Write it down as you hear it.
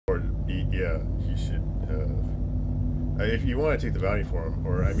Yeah, he should have. If you want to take the bounty for him,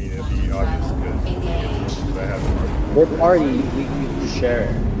 or I mean, it'll be obvious because he gets it. Because I have the mark. What party? You can share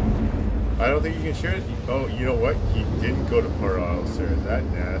it. I don't think you can share it. Oh, you know what? He didn't go to Par sir. That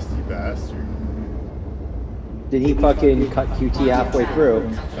nasty bastard. Did he fucking cut QT halfway through?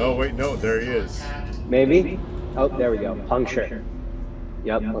 Oh wait, no, there he is. Maybe? Oh, there we go. Puncture.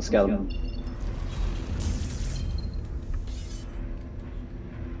 Yep, let's get him.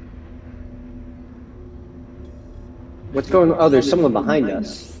 What's going on? Oh, there's someone behind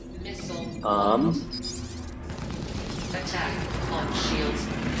us. Attack on shields.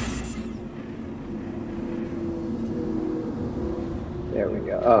 There we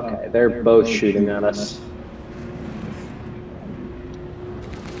go. Okay, they're both shooting at us.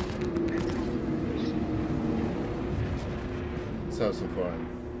 Let's have some fun.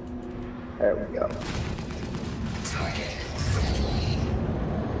 There we go.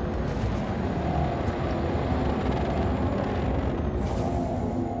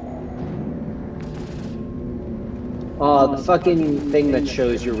 The fucking thing that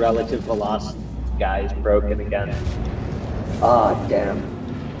shows your relative velocity guy is broken again. Ah, damn.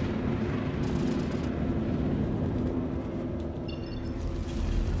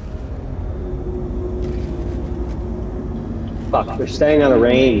 Fuck, they're staying out of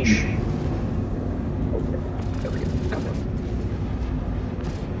range. Okay, there we go. Come on.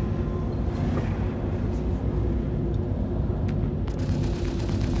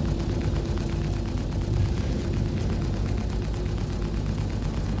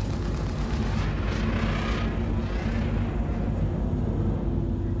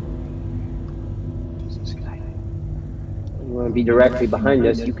 You want to be directly behind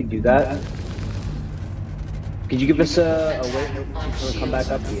us, you could do that. Could you give us a wait until we come back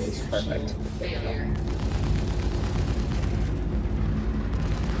up? He is perfect. Failure.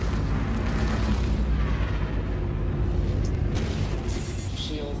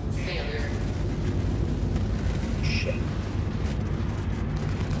 Shield failure. Shit.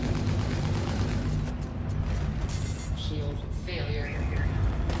 Shield failure.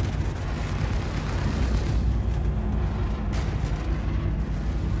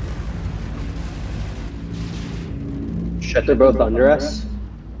 Shit, they're both under us.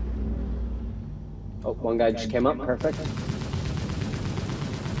 Oh, one guy just came up. Perfect.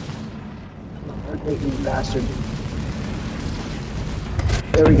 You bastard.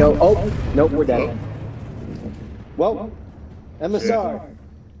 There we go. Oh, nope, we're dead. Well, MSR.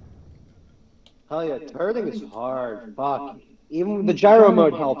 Hell yeah, turning is hard. Fuck. Even the gyro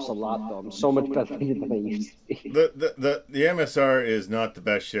mode helps a lot, though. I'm so much better than I used to be. The MSR is not the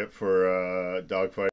best ship for dogfighting.